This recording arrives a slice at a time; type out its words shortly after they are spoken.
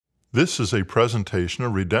This is a presentation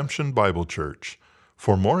of Redemption Bible Church.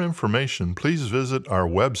 For more information, please visit our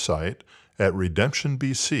website at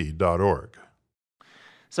redemptionbc.org.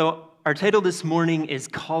 So our title this morning is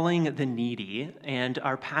Calling the Needy, and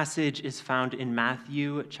our passage is found in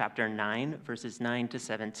Matthew chapter 9, verses 9 to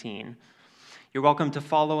 17. You're welcome to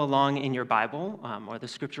follow along in your Bible, or the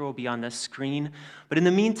scripture will be on the screen. But in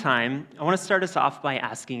the meantime, I want to start us off by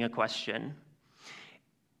asking a question.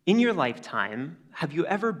 In your lifetime, have you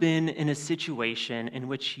ever been in a situation in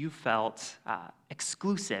which you felt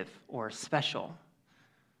exclusive or special?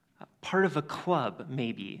 Part of a club,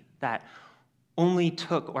 maybe, that only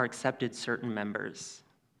took or accepted certain members.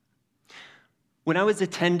 When I was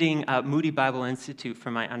attending Moody Bible Institute for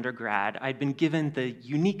my undergrad, I'd been given the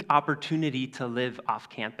unique opportunity to live off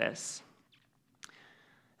campus.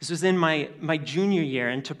 This was in my junior year,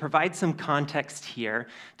 and to provide some context here,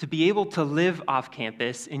 to be able to live off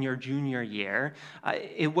campus in your junior year,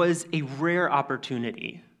 it was a rare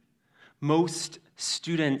opportunity. Most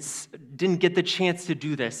students didn't get the chance to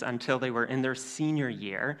do this until they were in their senior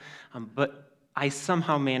year, but I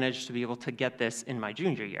somehow managed to be able to get this in my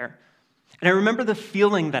junior year. And I remember the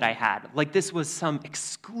feeling that I had, like this was some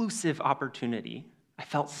exclusive opportunity. I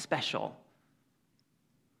felt special.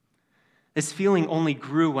 This feeling only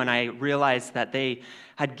grew when I realized that they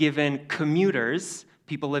had given commuters,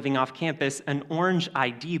 people living off campus, an orange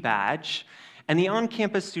ID badge, and the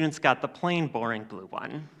on-campus students got the plain, boring blue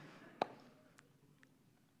one.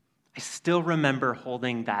 I still remember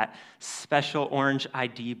holding that special orange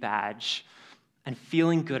ID badge and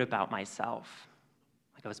feeling good about myself,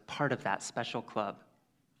 like I was part of that special club.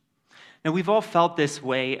 Now, we've all felt this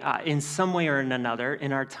way in some way or in another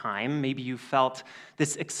in our time. Maybe you felt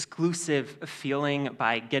this exclusive feeling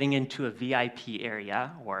by getting into a VIP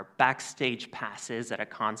area or backstage passes at a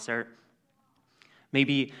concert.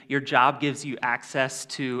 Maybe your job gives you access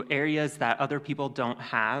to areas that other people don't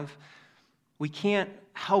have. We can't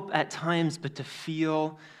help at times but to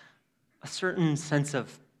feel a certain sense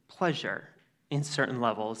of pleasure in certain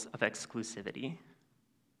levels of exclusivity.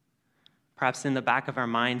 Perhaps in the back of our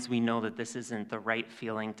minds, we know that this isn't the right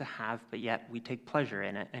feeling to have, but yet we take pleasure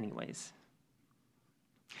in it anyways.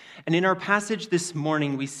 And in our passage this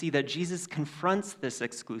morning, we see that Jesus confronts this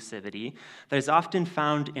exclusivity that is often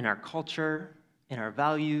found in our culture, in our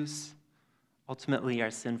values, ultimately our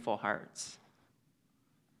sinful hearts.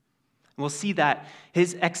 We'll see that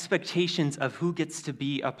his expectations of who gets to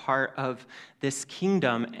be a part of this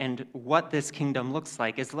kingdom and what this kingdom looks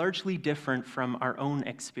like is largely different from our own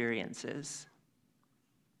experiences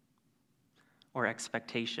or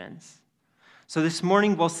expectations. So this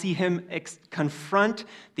morning we'll see him confront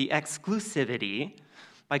the exclusivity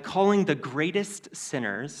by calling the greatest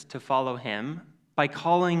sinners to follow him, by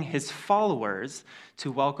calling his followers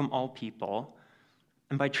to welcome all people,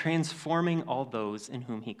 and by transforming all those in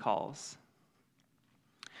whom he calls.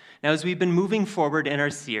 Now, as we've been moving forward in our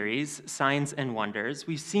series, Signs and Wonders,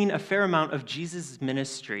 we've seen a fair amount of Jesus'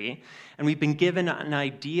 ministry, and we've been given an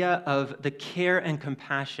idea of the care and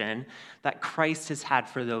compassion that Christ has had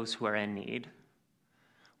for those who are in need.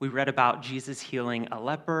 We read about Jesus healing a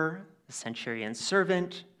leper, a centurion's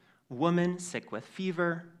servant, a woman sick with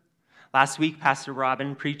fever. Last week, Pastor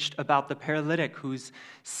Robin preached about the paralytic whose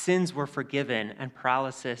sins were forgiven and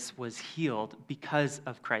paralysis was healed because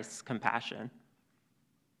of Christ's compassion.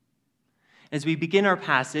 As we begin our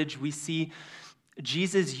passage, we see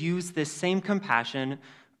Jesus use this same compassion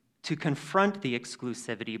to confront the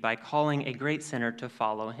exclusivity by calling a great sinner to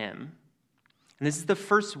follow him. And this is the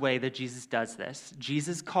first way that Jesus does this.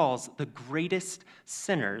 Jesus calls the greatest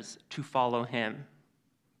sinners to follow him.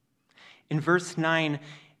 In verse 9,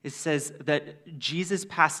 it says that Jesus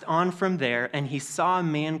passed on from there, and he saw a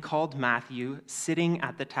man called Matthew sitting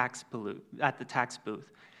at the tax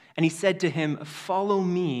booth. And he said to him, "Follow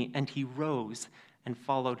me," and he rose and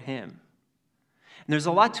followed him. And there's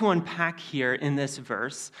a lot to unpack here in this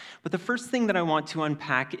verse, but the first thing that I want to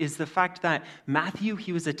unpack is the fact that Matthew,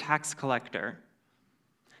 he was a tax collector.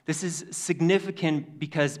 This is significant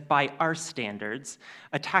because by our standards,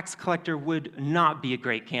 a tax collector would not be a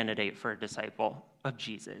great candidate for a disciple of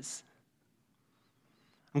Jesus.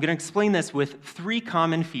 I'm going to explain this with three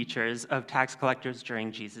common features of tax collectors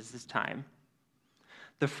during Jesus' time.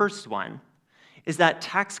 The first one is that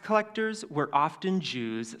tax collectors were often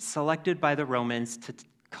Jews selected by the Romans to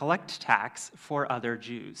collect tax for other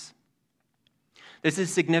Jews. This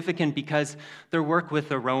is significant because their work with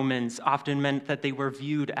the Romans often meant that they were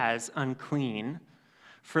viewed as unclean.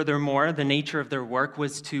 Furthermore, the nature of their work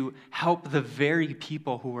was to help the very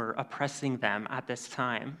people who were oppressing them at this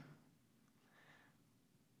time.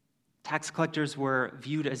 Tax collectors were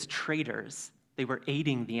viewed as traitors. They were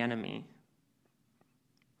aiding the enemy.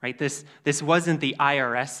 Right? This wasn't the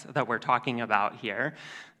IRS that we're talking about here.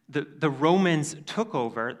 The Romans took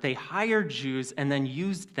over, they hired Jews, and then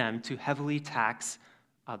used them to heavily tax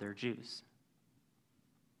other Jews.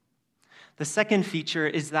 The second feature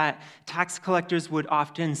is that tax collectors would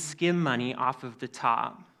often skim money off of the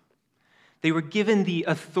top. They were given the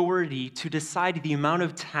authority to decide the amount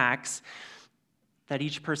of tax that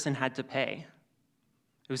each person had to pay.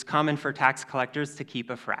 It was common for tax collectors to keep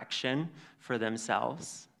a fraction for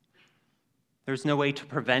themselves. There's no way to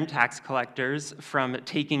prevent tax collectors from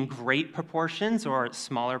taking great proportions or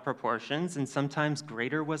smaller proportions, and sometimes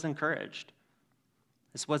greater was encouraged.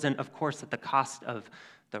 This wasn't, of course, at the cost of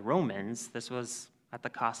the Romans. This was at the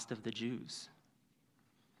cost of the Jews.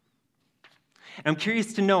 And I'm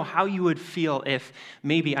curious to know how you would feel if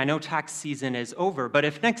maybe, I know tax season is over, but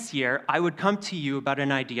if next year I would come to you about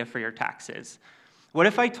an idea for your taxes. What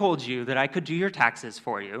if I told you that I could do your taxes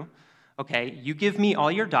for you? Okay, you give me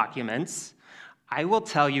all your documents. I will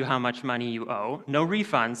tell you how much money you owe. No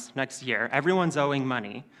refunds next year. Everyone's owing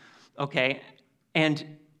money. Okay?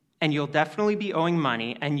 And you'll definitely be owing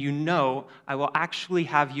money, and you know I will actually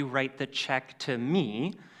have you write the check to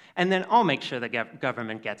me, and then I'll make sure the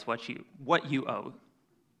government gets what you owe.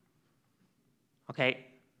 Okay?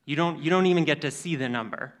 You don't even get to see the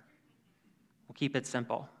number. We'll keep it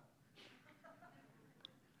simple.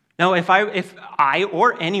 Now, if I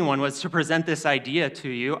or anyone was to present this idea to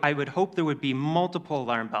you, I would hope there would be multiple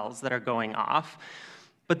alarm bells that are going off.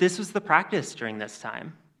 But this was the practice during this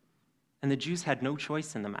time, and the Jews had no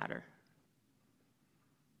choice in the matter.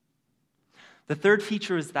 The third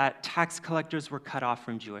feature is that tax collectors were cut off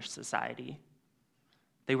from Jewish society.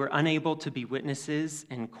 They were unable to be witnesses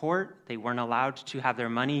in court. They weren't allowed to have their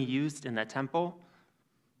money used in the temple.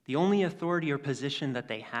 The only authority or position that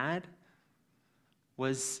they had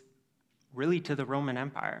was really to the Roman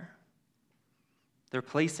Empire. Their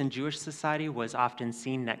place in Jewish society was often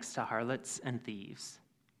seen next to harlots and thieves.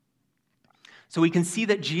 So we can see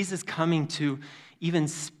that Jesus coming to even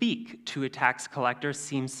speak to a tax collector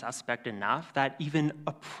seems suspect enough that even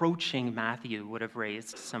approaching Matthew would have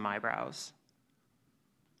raised some eyebrows.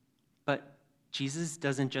 But Jesus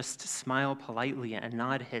doesn't just smile politely and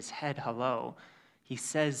nod his head hello. He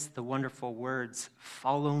says the wonderful words,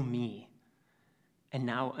 "Follow me." And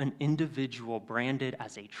now an individual branded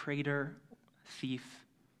as a traitor, thief,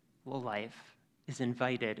 lowlife is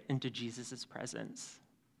invited into Jesus' presence.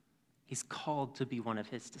 He's called to be one of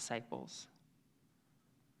his disciples.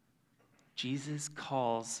 Jesus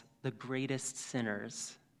calls the greatest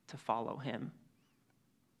sinners to follow him.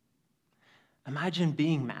 Imagine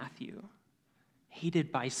being Matthew,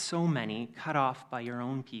 hated by so many, cut off by your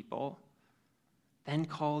own people, then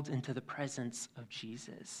called into the presence of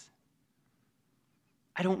Jesus.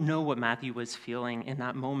 I don't know what Matthew was feeling in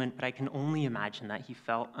that moment, but I can only imagine that he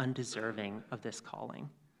felt undeserving of this calling.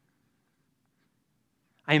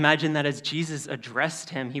 I imagine that as Jesus addressed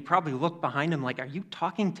him, he probably looked behind him like, "Are you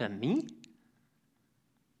talking to me?"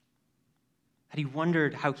 That he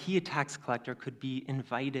wondered how he, a tax collector, could be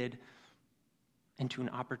invited into an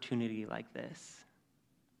opportunity like this.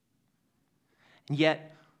 And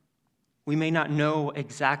yet, we may not know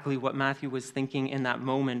exactly what Matthew was thinking in that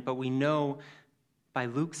moment, but we know by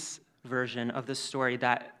Luke's version of the story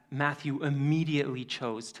that Matthew immediately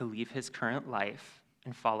chose to leave his current life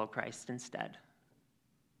and follow Christ instead.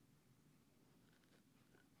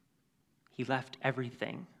 He left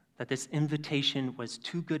everything, that this invitation was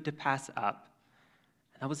too good to pass up.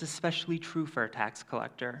 And that was especially true for a tax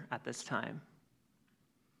collector at this time.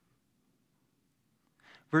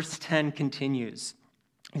 Verse 10 continues.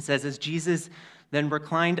 It says, "As Jesus then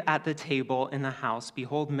reclined at the table in the house,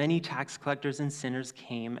 behold, many tax collectors and sinners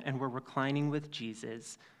came and were reclining with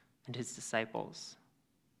Jesus and his disciples."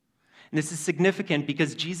 And this is significant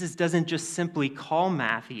because Jesus doesn't just simply call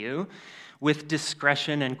Matthew with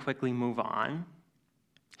discretion and quickly move on.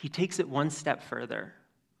 He takes it one step further.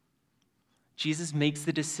 Jesus makes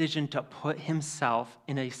the decision to put himself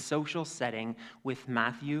in a social setting with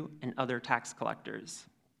Matthew and other tax collectors.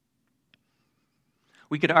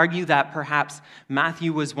 We could argue that perhaps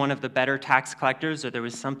Matthew was one of the better tax collectors, or there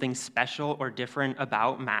was something special or different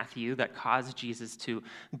about Matthew that caused Jesus to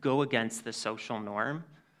go against the social norm,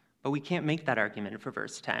 but we can't make that argument for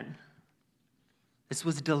verse 10. This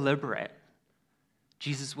was deliberate.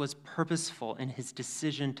 Jesus was purposeful in his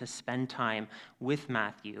decision to spend time with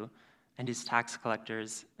Matthew and his tax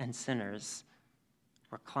collectors and sinners,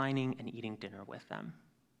 reclining and eating dinner with them.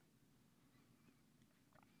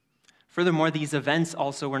 Furthermore, these events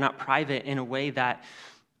also were not private in a way that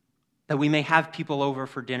we may have people over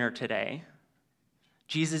for dinner today.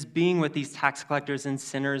 Jesus being with these tax collectors and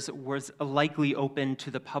sinners was likely open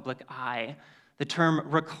to the public eye. The term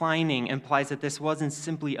reclining implies that this wasn't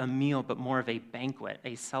simply a meal, but more of a banquet,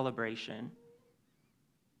 a celebration.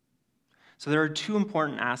 So there are two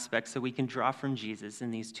important aspects that we can draw from Jesus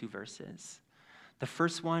in these two verses. The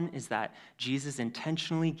first one is that Jesus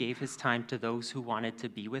intentionally gave his time to those who wanted to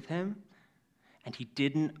be with him, and he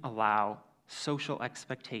didn't allow social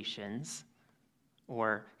expectations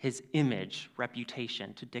or his image,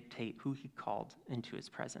 reputation, to dictate who he called into his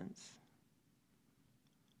presence.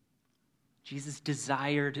 Jesus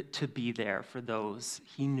desired to be there for those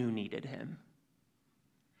he knew needed him.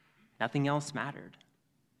 Nothing else mattered.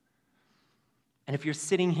 And if you're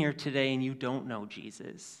sitting here today and you don't know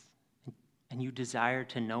Jesus, and you desire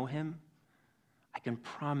to know him, I can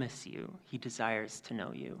promise you he desires to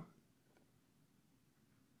know you.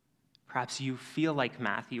 Perhaps you feel like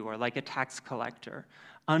Matthew or like a tax collector,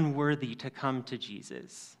 unworthy to come to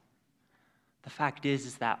Jesus. The fact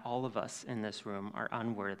is that all of us in this room are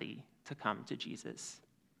unworthy to come to Jesus.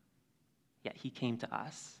 Yet he came to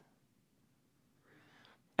us.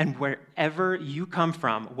 And wherever you come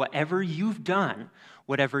from, whatever you've done,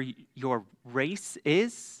 whatever your race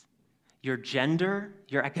is, your gender,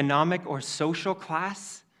 your economic or social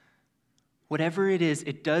class, whatever it is,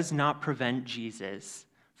 it does not prevent Jesus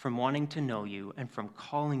from wanting to know you and from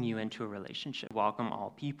calling you into a relationship. Welcome all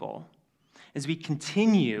people. As we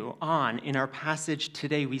continue on in our passage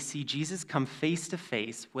today, we see Jesus come face to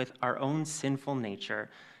face with our own sinful nature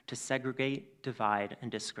to segregate, divide, and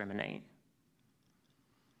discriminate.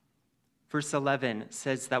 Verse 11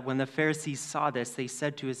 says that when the Pharisees saw this, they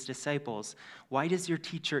said to his disciples, "Why does your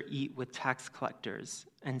teacher eat with tax collectors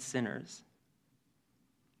and sinners?"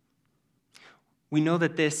 We know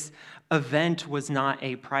that this event was not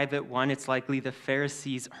a private one. It's likely the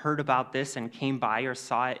Pharisees heard about this and came by or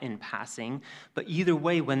saw it in passing. But either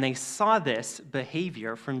way, when they saw this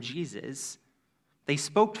behavior from Jesus, they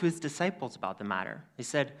spoke to his disciples about the matter. They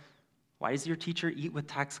said, "Why does your teacher eat with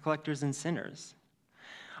tax collectors and sinners?"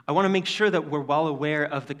 I want to make sure that we're well aware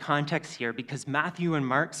of the context here, because Matthew and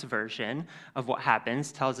Mark's version of what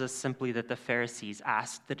happens tells us simply that the Pharisees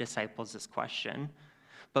asked the disciples this question.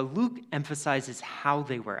 But Luke emphasizes how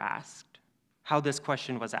they were asked, how this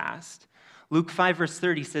question was asked. Luke 5, verse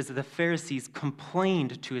 30 says that the Pharisees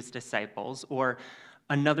complained to his disciples, or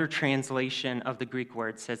another translation of the Greek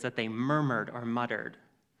word says that they murmured or muttered.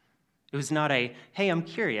 It was not a, "Hey, I'm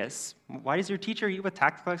curious, why does your teacher eat with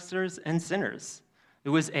tax collectors and sinners?" It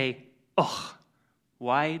was a, "Ugh,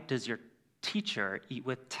 why does your teacher eat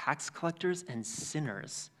with tax collectors and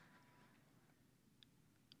sinners?"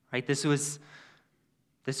 Right? This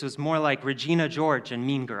was more like Regina George and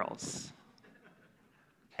Mean Girls.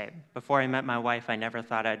 Okay, before I met my wife, I never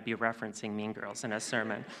thought I'd be referencing Mean Girls in a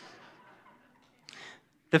sermon.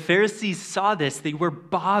 The Pharisees saw this. They were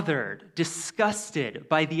bothered, disgusted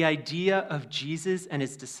by the idea of Jesus and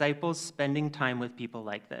his disciples spending time with people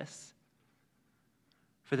like this.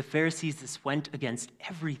 For the Pharisees, this went against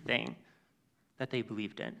everything that they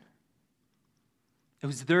believed in. It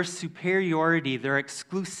was their superiority, their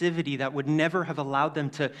exclusivity that would never have allowed them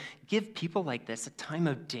to give people like this a time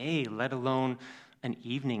of day, let alone an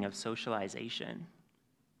evening of socialization.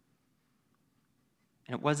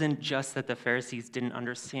 And it wasn't just that the Pharisees didn't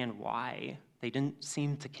understand why. They didn't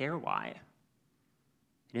seem to care why.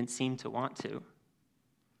 They didn't seem to want to.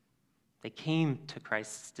 They came to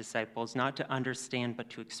Christ's disciples not to understand,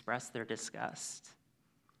 but to express their disgust.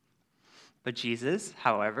 But Jesus,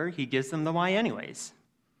 however, he gives them the why anyways.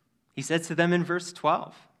 He says to them in verse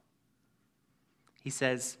 12, he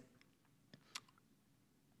says,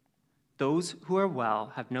 "Those who are well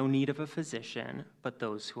have no need of a physician, but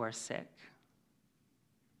those who are sick."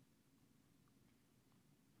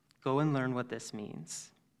 Go and learn what this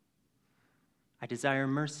means. "I desire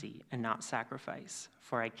mercy and not sacrifice,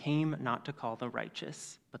 for I came not to call the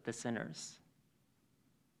righteous, but the sinners."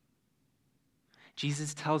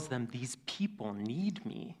 Jesus tells them, these people need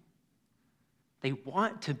me. They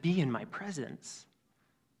want to be in my presence.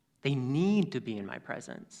 They need to be in my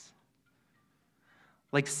presence.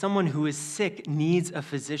 Like someone who is sick needs a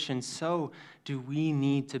physician, so do we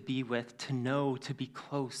need to be with, to know, to be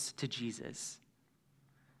close to Jesus.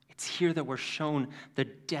 It's here that we're shown the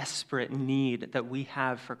desperate need that we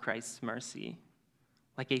have for Christ's mercy.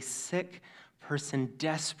 Like a sick person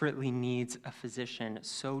desperately needs a physician,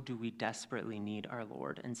 so do we desperately need our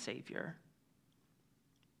Lord and Savior.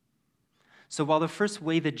 So while the first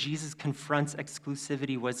way that Jesus confronts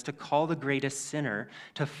exclusivity was to call the greatest sinner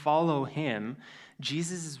to follow him,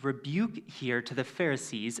 Jesus' rebuke here to the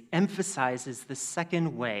Pharisees emphasizes the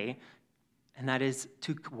second way, and that is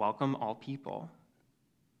to welcome all people.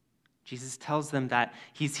 Jesus tells them that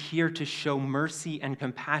he's here to show mercy and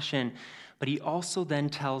compassion, but he also then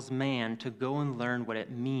tells man to go and learn what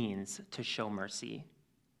it means to show mercy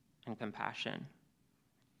and compassion.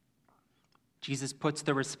 Jesus puts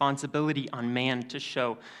the responsibility on man to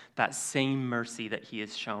show that same mercy that he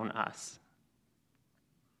has shown us.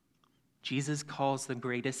 Jesus calls the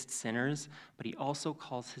greatest sinners, but he also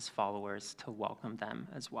calls his followers to welcome them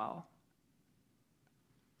as well.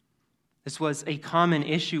 This was a common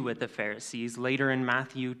issue with the Pharisees. Later in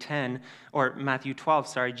Matthew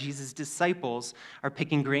 12, Jesus' disciples are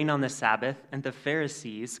picking grain on the Sabbath, and the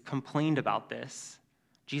Pharisees complained about this.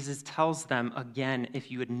 Jesus tells them again,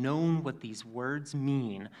 if you had known what these words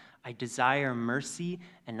mean, I desire mercy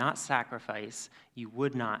and not sacrifice, you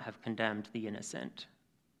would not have condemned the innocent.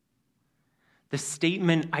 The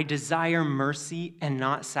statement, I desire mercy and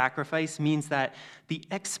not sacrifice, means that the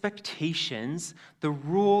expectations, the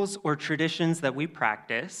rules or traditions that we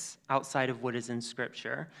practice outside of what is in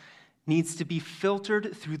Scripture needs to be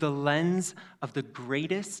filtered through the lens of the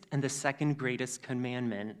greatest and the second greatest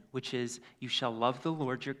commandment, which is, you shall love the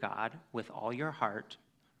Lord your God with all your heart,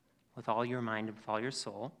 with all your mind, and with all your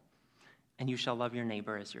soul, and you shall love your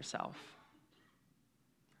neighbor as yourself.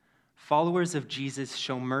 Followers of Jesus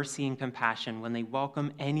show mercy and compassion when they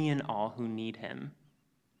welcome any and all who need him.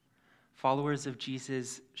 Followers of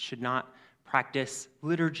Jesus should not practice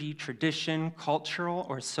liturgy, tradition, cultural,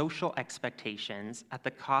 or social expectations at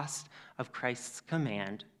the cost of Christ's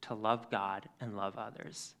command to love God and love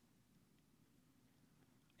others.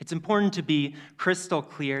 It's important to be crystal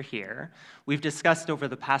clear here. We've discussed over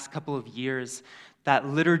the past couple of years that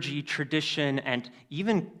liturgy, tradition, and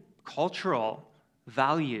even cultural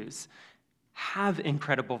values have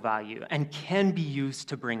incredible value and can be used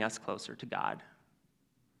to bring us closer to God.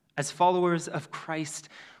 As followers of Christ,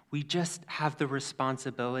 we just have the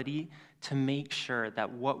responsibility to make sure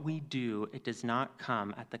that what we do, it does not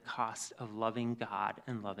come at the cost of loving God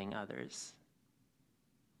and loving others.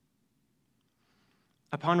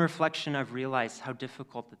 Upon reflection, I've realized how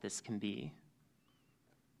difficult that this can be.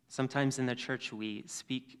 Sometimes in the church, we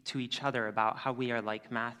speak to each other about how we are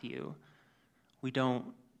like Matthew. We don't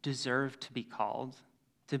deserve to be called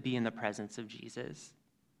to be in the presence of Jesus.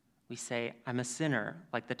 We say, I'm a sinner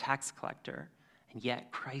like the tax collector, and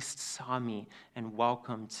yet Christ saw me and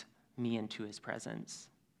welcomed me into his presence.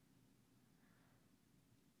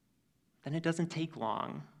 Then it doesn't take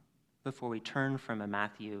long before we turn from a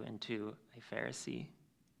Matthew into a Pharisee.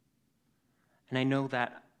 And I know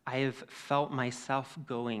that I have felt myself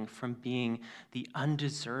going from being the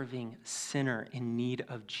undeserving sinner in need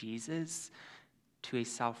of Jesus to a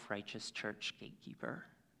self-righteous church gatekeeper.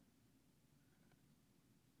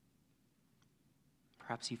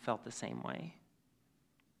 Perhaps you felt the same way.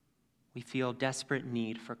 We feel desperate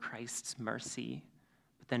need for Christ's mercy,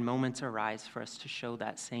 but then moments arise for us to show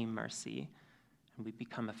that same mercy, and we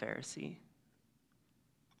become a Pharisee.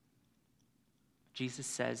 Jesus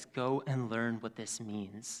says, go and learn what this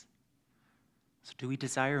means. So do we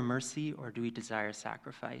desire mercy or do we desire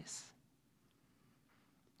sacrifice?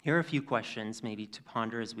 Here are a few questions maybe to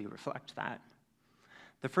ponder as we reflect that.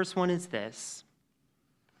 The first one is this: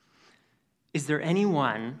 is there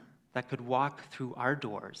anyone that could walk through our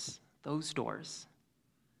doors, those doors,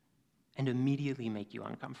 and immediately make you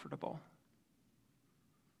uncomfortable?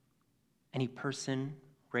 Any person,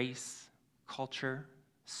 race, culture,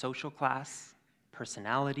 social class,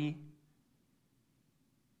 personality?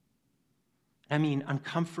 I mean,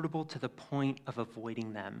 uncomfortable to the point of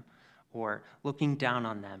avoiding them, or looking down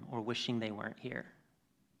on them, or wishing they weren't here.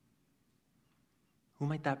 Who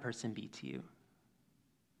might that person be to you?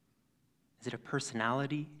 Is it a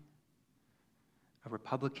personality, a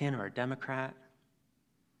Republican or a Democrat,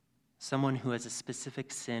 someone who has a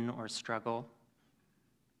specific sin or struggle,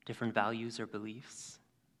 different values or beliefs?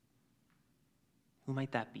 Who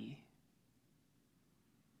might that be?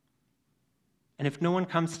 And if no one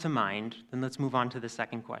comes to mind, then let's move on to the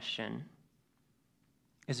second question.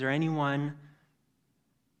 Is there anyone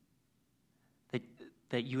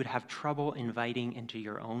that you would have trouble inviting into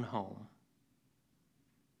your own home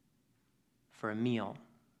for a meal,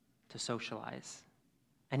 to socialize?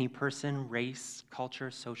 Any person, race,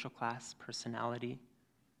 culture, social class, personality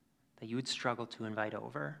that you would struggle to invite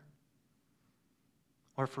over?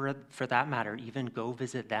 Or for that matter, even go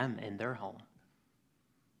visit them in their home?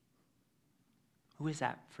 Who is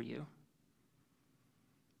that for you?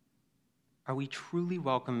 Are we truly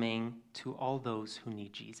welcoming to all those who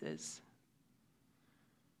need Jesus?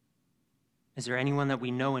 Is there anyone that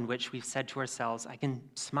we know in which we've said to ourselves, I can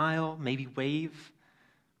smile, maybe wave,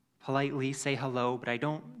 politely say hello, but I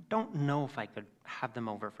don't know if I could have them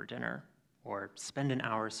over for dinner or spend an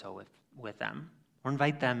hour or so with them, or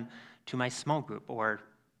invite them to my small group, or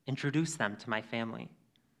introduce them to my family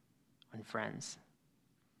and friends.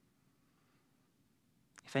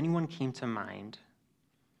 If anyone came to mind,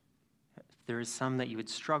 if there is some that you would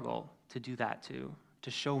struggle to do that to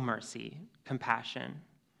show mercy, compassion,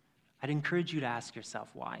 I'd encourage you to ask yourself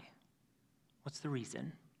why. What's the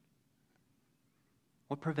reason?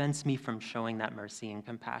 What prevents me from showing that mercy and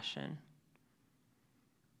compassion?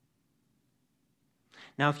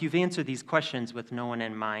 Now, if you've answered these questions with no one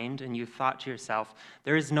in mind, and you've thought to yourself,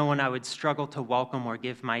 there is no one I would struggle to welcome or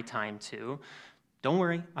give my time to, don't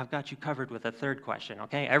worry, I've got you covered with a third question,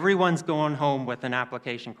 okay? Everyone's going home with an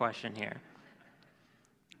application question here.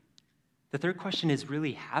 The third question is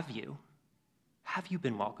really, have you? Have you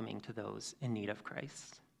been welcoming to those in need of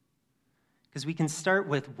Christ? Because we can start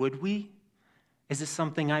with, would we? Is this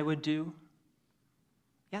something I would do?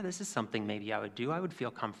 Yeah, this is something maybe I would do. I would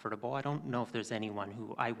feel comfortable. I don't know if there's anyone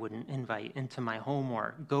who I wouldn't invite into my home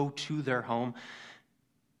or go to their home.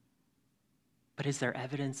 But is there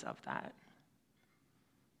evidence of that?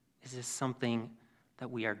 Is this something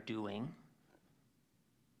that we are doing?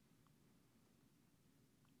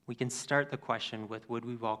 We can start the question with, would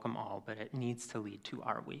we welcome all? But it needs to lead to,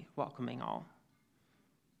 are we welcoming all?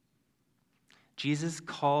 Jesus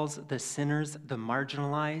calls the sinners, the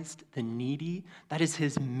marginalized, the needy. That is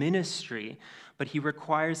his ministry, but he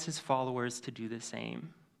requires his followers to do the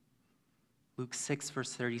same. Luke 6,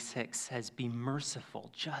 verse 36 says, be merciful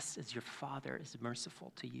just as your Father is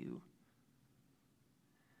merciful to you.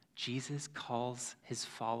 Jesus calls his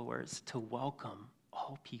followers to welcome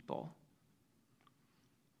all people.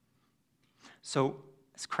 So,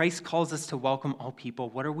 as Christ calls us to welcome all people,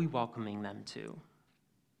 what are we welcoming them to?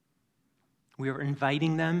 We are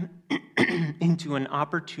inviting them into an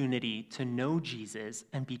opportunity to know Jesus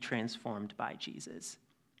and be transformed by Jesus.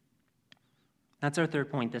 That's our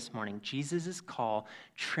third point this morning. Jesus' call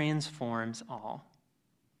transforms all.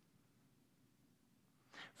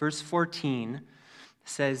 Verse 14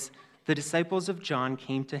 says, the disciples of John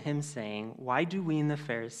came to him saying, why do we and the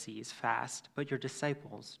Pharisees fast, but your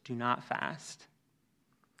disciples do not fast?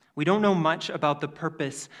 We don't know much about the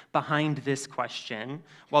purpose behind this question.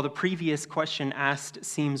 While the previous question asked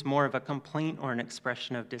seems more of a complaint or an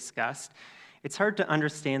expression of disgust, it's hard to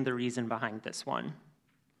understand the reason behind this one.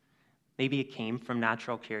 Maybe it came from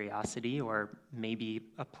natural curiosity, or maybe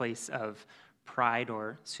a place of pride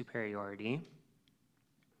or superiority.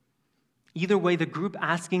 Either way, the group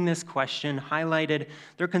asking this question highlighted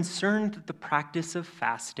their concern that the practice of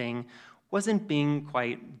fasting wasn't being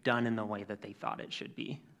quite done in the way that they thought it should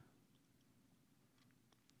be.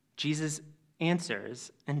 Jesus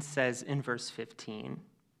answers and says in verse 15,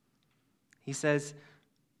 he says,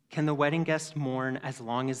 can the wedding guests mourn as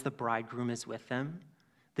long as the bridegroom is with them?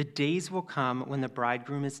 The days will come when the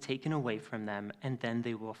bridegroom is taken away from them, and then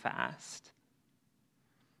they will fast.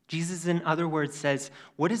 Jesus, in other words, says,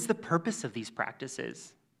 what is the purpose of these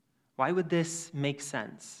practices? Why would this make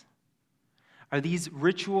sense? Are these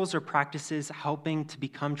rituals or practices helping to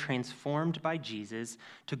become transformed by Jesus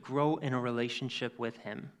to grow in a relationship with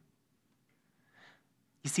him?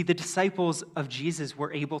 You see, the disciples of Jesus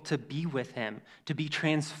were able to be with him, to be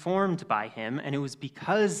transformed by him, and it was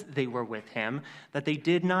because they were with him that they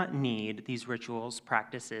did not need these rituals,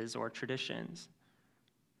 practices, or traditions.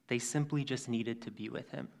 They simply just needed to be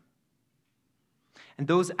with him. And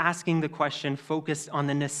those asking the question focused on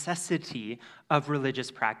the necessity of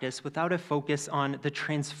religious practice without a focus on the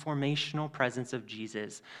transformational presence of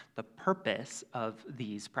Jesus, the purpose of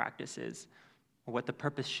these practices, or what the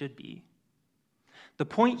purpose should be. The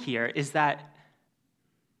point here is that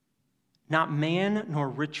not man nor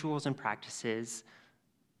rituals and practices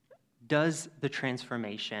does the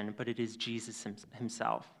transformation, but it is Jesus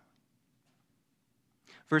himself.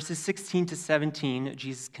 Verses 16 to 17,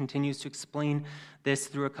 Jesus continues to explain this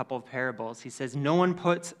through a couple of parables. He says, no one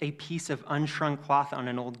puts a piece of unshrunk cloth on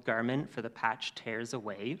an old garment, for the patch tears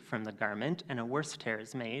away from the garment, and a worse tear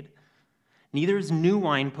is made. Neither is new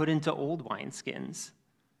wine put into old wineskins.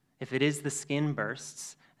 If it is, the skin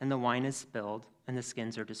bursts, and the wine is spilled, and the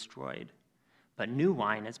skins are destroyed. But new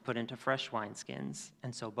wine is put into fresh wineskins,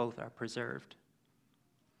 and so both are preserved.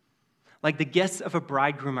 Like the guests of a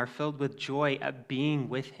bridegroom are filled with joy at being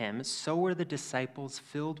with him, so were the disciples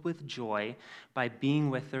filled with joy by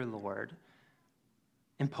being with their Lord.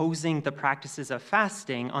 Imposing the practices of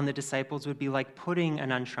fasting on the disciples would be like putting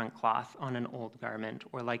an unshrunk cloth on an old garment,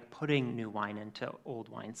 or like putting new wine into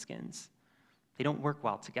old wineskins. They don't work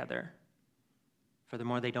well together.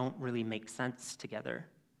 Furthermore, they don't really make sense together.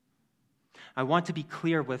 I want to be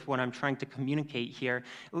clear with what I'm trying to communicate here.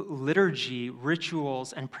 Liturgy,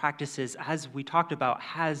 rituals, and practices, as we talked about,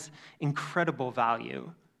 has incredible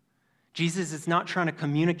value. Jesus is not trying to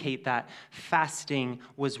communicate that fasting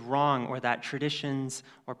was wrong or that traditions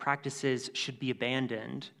or practices should be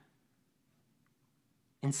abandoned.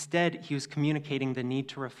 Instead, he was communicating the need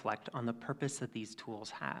to reflect on the purpose that these tools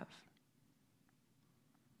have.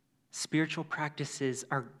 Spiritual practices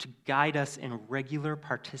are to guide us in regular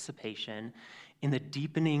participation in the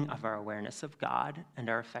deepening of our awareness of God and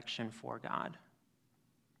our affection for God.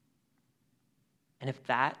 And if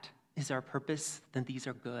that is our purpose, then these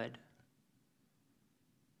are good.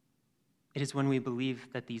 It is when we believe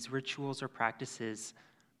that these rituals or practices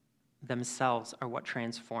themselves are what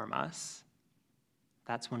transform us.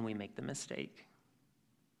 That's when we make the mistake.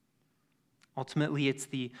 Ultimately, it's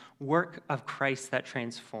the work of Christ that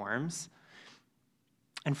transforms.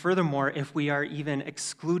 And furthermore, if we are even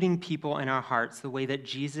excluding people in our hearts, the way that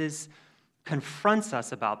Jesus confronts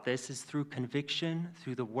us about this is through conviction,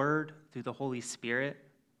 through the Word, through the Holy Spirit.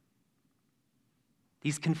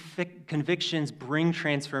 These convictions bring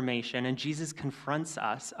transformation, and Jesus confronts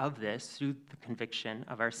us of this through the conviction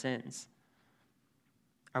of our sins.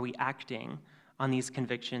 Are we acting on these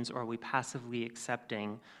convictions, or are we passively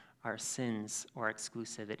accepting our sins or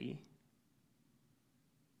exclusivity?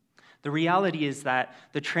 The reality is that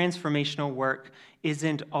the transformational work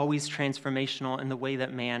isn't always transformational in the way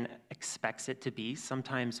that man expects it to be.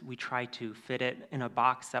 Sometimes we try to fit it in a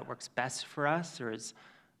box that works best for us or is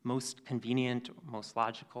most convenient, most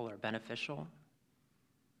logical, or beneficial.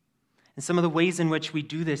 And some of the ways in which we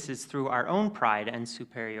do this is through our own pride and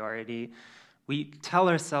superiority. We tell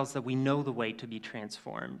ourselves that we know the way to be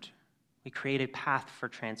transformed. We create a path for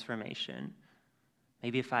transformation.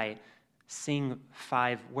 Maybe if I sing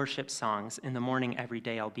 5 worship songs in the morning every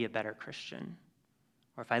day, I'll be a better Christian.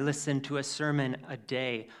 Or if I listen to a sermon a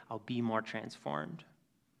day, I'll be more transformed.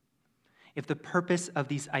 If the purpose of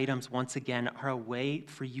these items, once again, are a way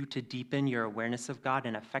for you to deepen your awareness of God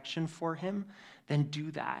and affection for Him, then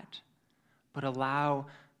do that. But allow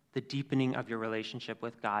the deepening of your relationship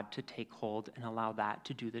with God to take hold and allow that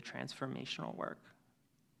to do the transformational work.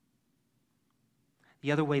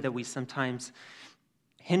 The other way that we sometimes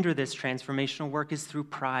hinder this transformational work is through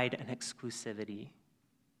pride and exclusivity.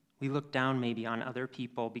 We look down maybe on other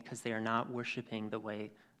people because they are not worshiping the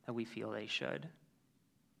way that we feel they should.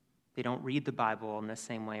 They don't read the Bible in the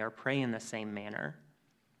same way or pray in the same manner.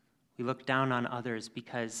 We look down on others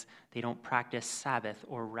because they don't practice Sabbath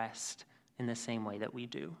or rest in the same way that we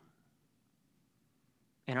do.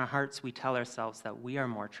 In our hearts, we tell ourselves that we are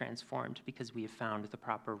more transformed because we have found the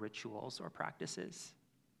proper rituals or practices.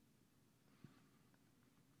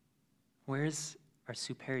 Where is our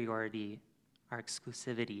superiority, our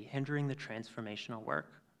exclusivity, hindering the transformational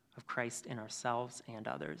work of Christ in ourselves and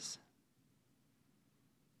others?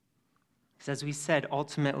 Because as we said,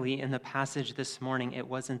 ultimately in the passage this morning, it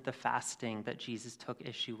wasn't the fasting that Jesus took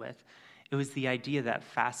issue with. It was the idea that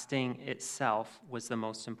fasting itself was the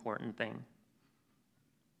most important thing.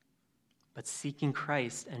 But seeking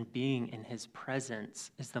Christ and being in His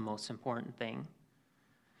presence is the most important thing.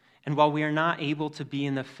 And while we are not able to be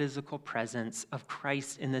in the physical presence of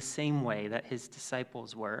Christ in the same way that His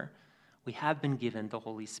disciples were, we have been given the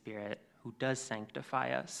Holy Spirit who does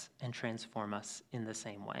sanctify us and transform us in the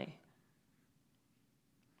same way.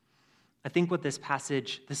 I think what this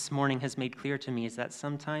passage this morning has made clear to me is that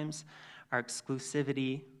sometimes our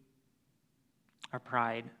exclusivity, our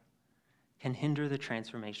pride, can hinder the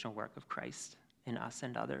transformational work of Christ in us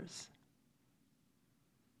and others.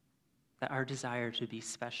 That our desire to be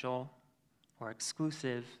special or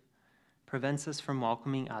exclusive prevents us from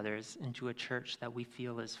welcoming others into a church that we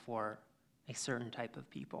feel is for a certain type of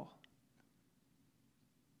people.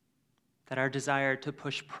 That our desire to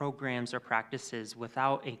push programs or practices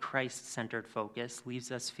without a Christ-centered focus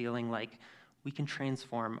leaves us feeling like we can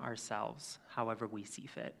transform ourselves however we see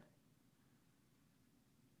fit.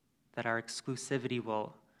 That our exclusivity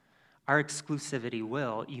will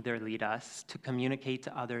either lead us to communicate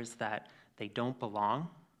to others that they don't belong,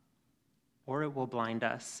 or it will blind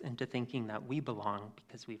us into thinking that we belong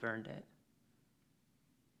because we've earned it.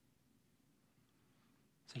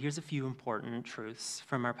 So here's a few important truths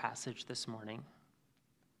from our passage this morning.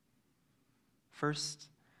 First,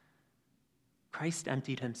 Christ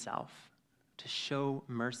emptied Himself to show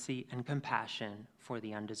mercy and compassion for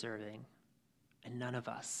the undeserving, and none of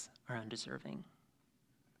us are undeserving.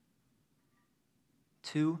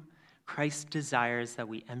 2, Christ desires that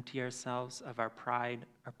we empty ourselves of our pride,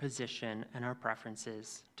 our position, and our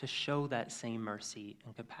preferences to show that same mercy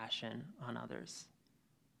and compassion on others.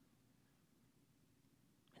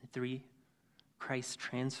 And 3, Christ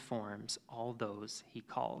transforms all those he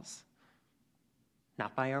calls,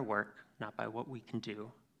 not by our work, not by what we can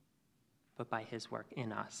do, but by his work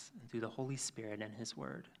in us and through the Holy Spirit and his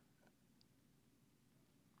word.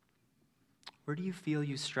 Where do you feel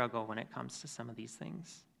you struggle when it comes to some of these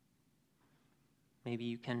things?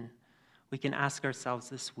 Maybe we can ask ourselves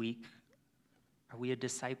this week, are we a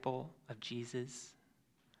disciple of Jesus,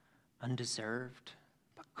 undeserved,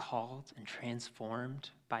 but called and transformed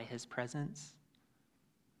by his presence?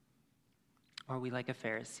 Or are we like a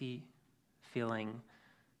Pharisee, feeling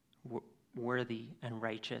worthy and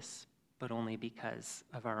righteous, but only because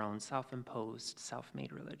of our own self-imposed,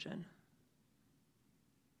 self-made religion?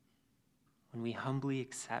 When we humbly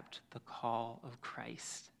accept the call of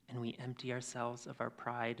Christ and we empty ourselves of our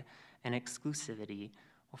pride and exclusivity,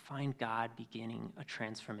 we'll find God beginning a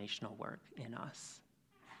transformational work in us.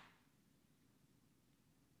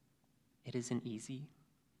 It isn't easy,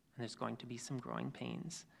 and there's going to be some growing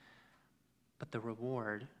pains, but the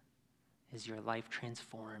reward is your life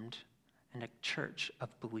transformed and a church of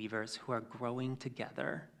believers who are growing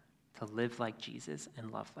together to live like Jesus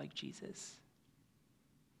and love like Jesus.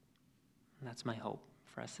 And that's my hope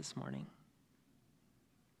for us this morning.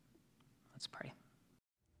 Let's pray.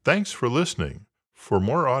 Thanks for listening. For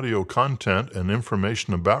more audio content and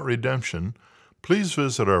information about redemption, please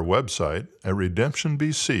visit our website at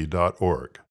redemptionbc.org.